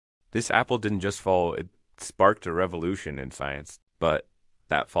This apple didn't just fall, it sparked a revolution in science. But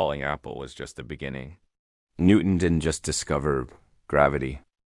that falling apple was just the beginning. Newton didn't just discover gravity.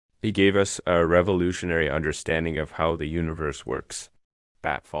 He gave us a revolutionary understanding of how the universe works.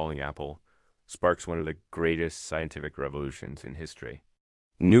 That falling apple sparks one of the greatest scientific revolutions in history.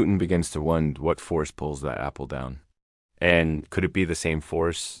 Newton begins to wonder what force pulls that apple down. And could it be the same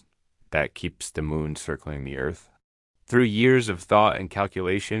force that keeps the moon circling the Earth? Through years of thought and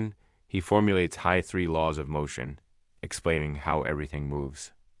calculation, he formulates high three laws of motion, explaining how everything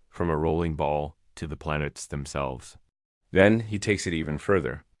moves, from a rolling ball to the planets themselves. Then he takes it even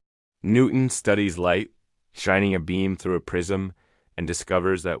further. Newton studies light, shining a beam through a prism, and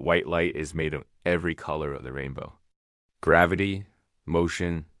discovers that white light is made of every color of the rainbow. Gravity,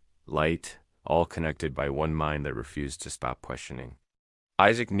 motion, light, all connected by one mind that refused to stop questioning.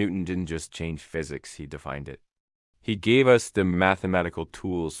 Isaac Newton didn't just change physics, he defined it. He gave us the mathematical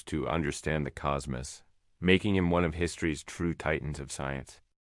tools to understand the cosmos, making him one of history's true titans of science.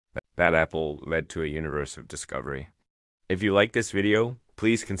 That apple led to a universe of discovery. If you like this video,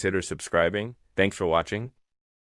 please consider subscribing. Thanks for watching.